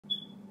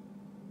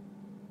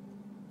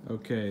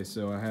Okay,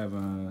 so I have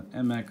a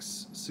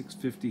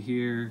MX650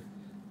 here,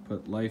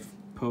 put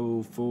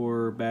LiFePO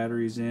 4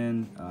 batteries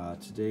in.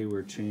 Today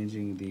we're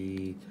changing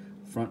the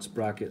front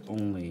sprocket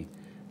only.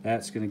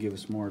 That's going to give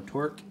us more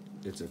torque.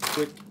 It's a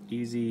quick,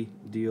 easy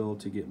deal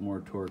to get more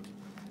torque.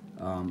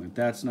 If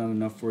that's not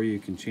enough for you, you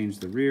can change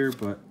the rear,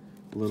 but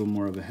a little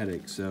more of a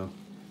headache. So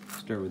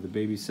start with the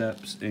baby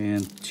steps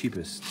and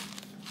cheapest.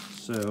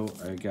 So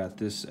I got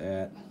this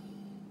at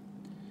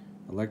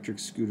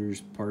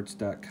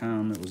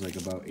electricscootersparts.com. It was like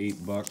about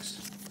 $8. I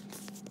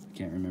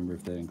can't remember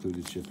if that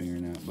included shipping or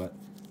not, but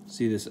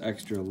see this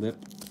extra lip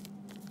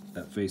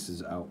that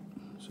faces out,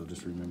 so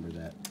just remember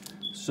that.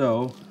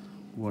 So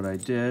what I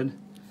did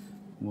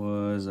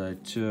was I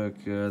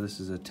took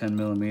this is a 10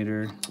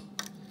 millimeter,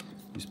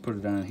 just put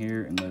it on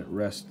here and let it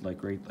rest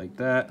like right like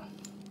that.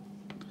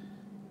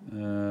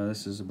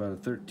 This is about a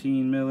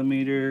 13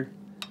 millimeter,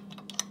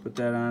 put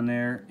that on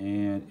there,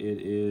 and it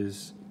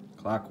is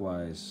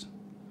clockwise.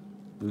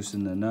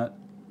 Loosen the nut,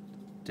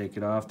 take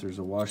it off. There's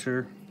a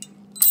washer.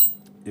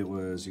 It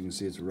was, you can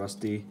see it's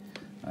rusty.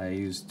 I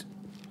used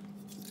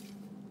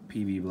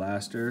PB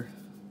Blaster,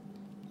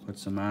 put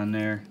some on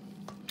there,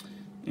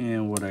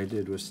 and what I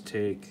did was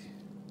take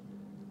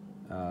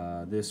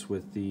this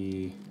with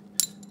the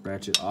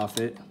ratchet off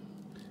it,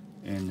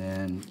 and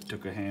then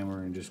took a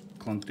hammer and just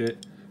clunked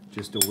it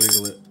just to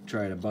wiggle it,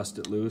 try to bust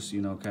it loose,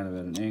 you know, kind of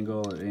at an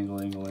angle,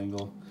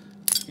 angle.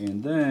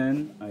 And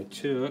then I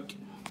took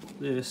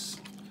this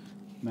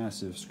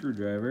massive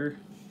screwdriver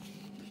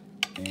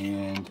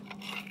and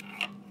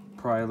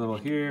pry a little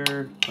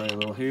here,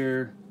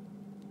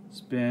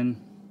 spin,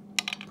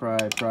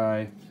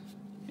 pry,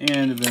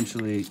 and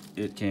eventually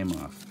it came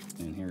off,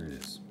 and here it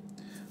is.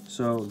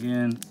 So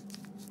again,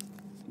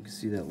 you can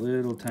see that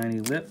little tiny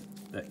lip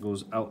that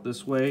goes out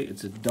this way.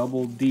 It's a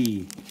double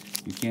D.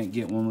 You can't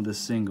get one with a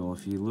single.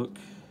 If you look,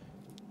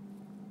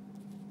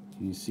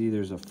 you see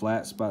there's a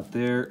flat spot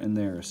there and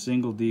there. A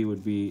single D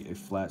would be a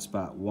flat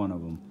spot, one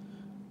of them.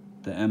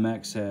 The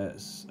MX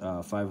has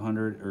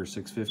 500 or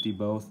 650,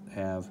 both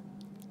have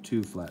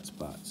 2 flat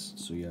spots,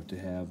 so you have to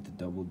have the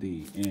double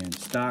D. And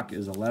stock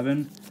is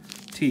 11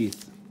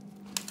 teeth.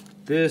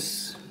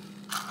 This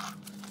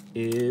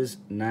is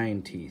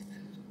 9 teeth.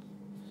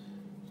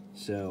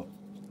 So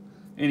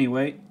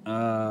anyway,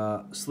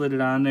 slid it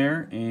on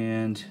there,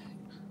 and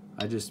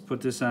I just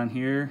put this on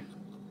here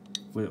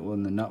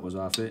when the nut was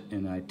off it,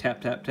 and I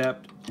tapped,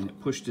 and it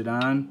pushed it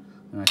on,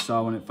 and I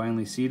saw when it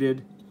finally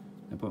seated.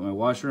 I put my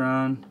washer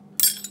on.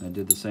 I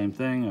did the same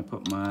thing. I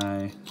put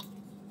my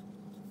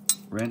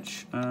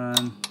wrench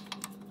on,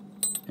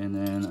 and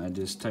then I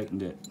just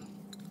tightened it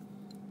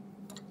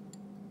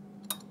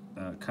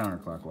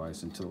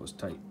counterclockwise until it was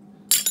tight.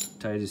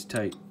 Tight is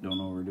tight,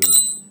 don't overdo it.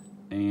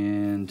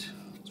 And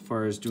as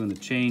far as doing the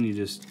chain, you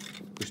just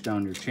push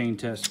down your chain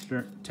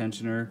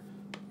tensioner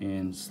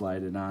and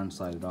slide it on,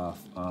 slide it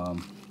off.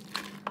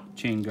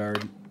 Chain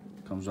guard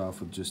comes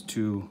off with just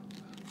 2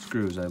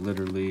 screws. I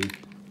literally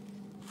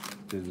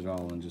did it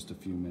all in just a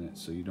few minutes,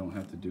 so you don't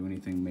have to do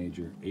anything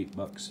major.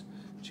 $8,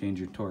 change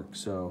your torque.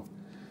 So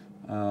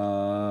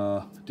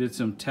did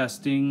some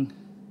testing,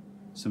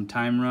 some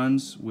time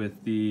runs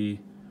with the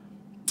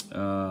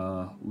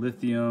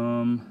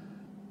lithium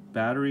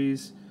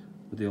batteries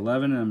with the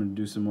 11, and I'm going to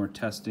do some more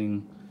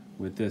testing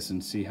with this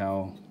and see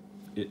how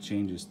it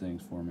changes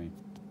things for me.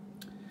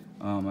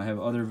 I have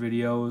other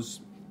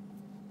videos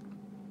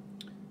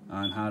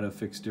on how to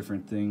fix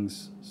different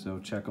things, so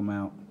check them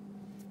out.